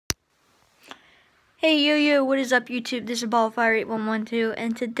Hey yo, what is up YouTube? This is Ballfire8112,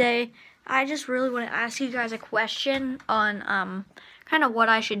 and today I just really want to ask you guys a question on kind of what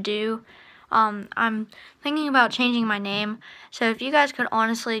I should do. I'm thinking about changing my name, so if you guys could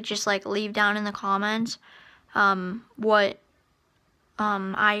honestly just like leave down in the comments what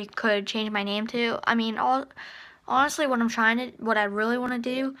I could change my name to. I mean, honestly, what I really want to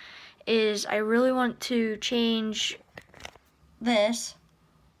do is I really want to change this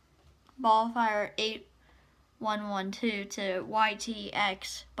Ballfire8112 to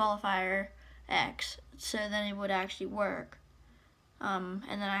YTX Ballfire X, so then it would actually work. And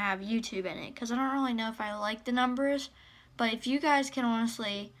then I have YouTube in it, because I don't really know if I like the numbers, but if you guys can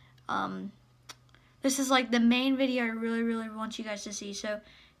honestly, this is like the main video I really want you guys to see. So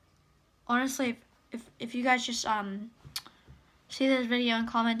honestly, if you guys just see this video and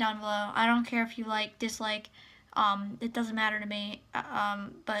comment down below. I don't care if you like, dislike, it doesn't matter to me,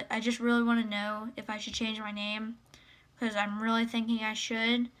 but I just really want to know if I should change my name, because I'm really thinking I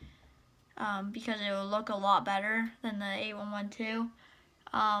should, because it will look a lot better than the 8112.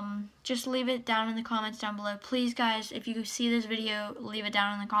 Just leave it down in the comments down below. Please guys, if you see this video, leave it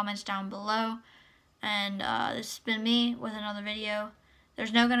down in the comments down below. And this has been me with another video.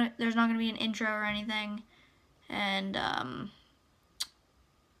 There's not gonna be an intro or anything. And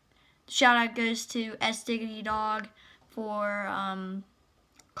shout out goes to S Diggity Dog for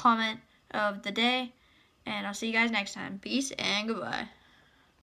comment of the day. And I'll see you guys next time. Peace and goodbye.